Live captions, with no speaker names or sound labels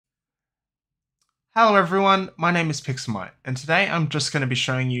Hello everyone, my name is Pixelmite, and today I'm just going to be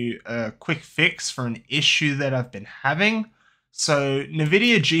showing you a quick fix for an issue that I've been having. So,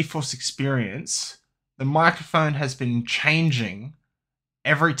 NVIDIA Geforce Experience, the microphone has been changing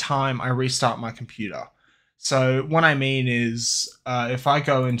every time I restart my computer. So, what I mean is, if I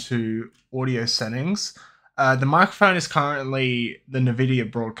go into audio settings, the microphone is currently the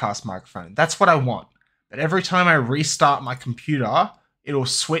NVIDIA broadcast microphone. That's what I want. But every time I restart my computer, it'll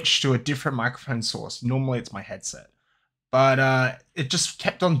switch to a different microphone source. Normally it's my headset. But it just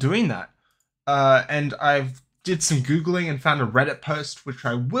kept on doing that. And I've did some Googling and found a Reddit post, which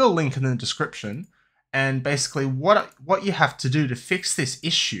I will link in the description. And basically what you have to do to fix this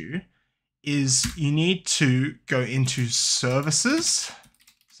issue is you need to go into services.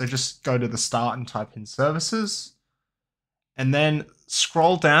 So just go to the start and type in services. And then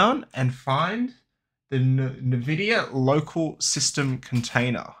scroll down and find the NVIDIA local system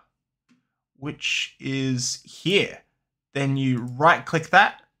container, which is here. Then you right click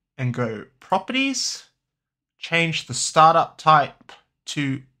that and go properties, change the startup type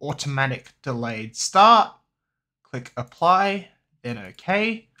to automatic delayed start, click apply, then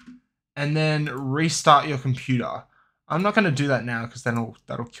OK, and then restart your computer. I'm not going to do that now because then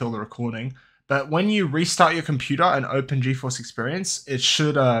that'll kill the recording. But when you restart your computer and open GeForce Experience, it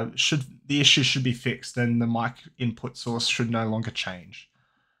the issue should be fixed and the mic input source should no longer change.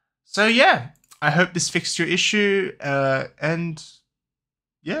 So yeah, I hope this fixed your issue, and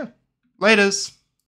yeah, laters.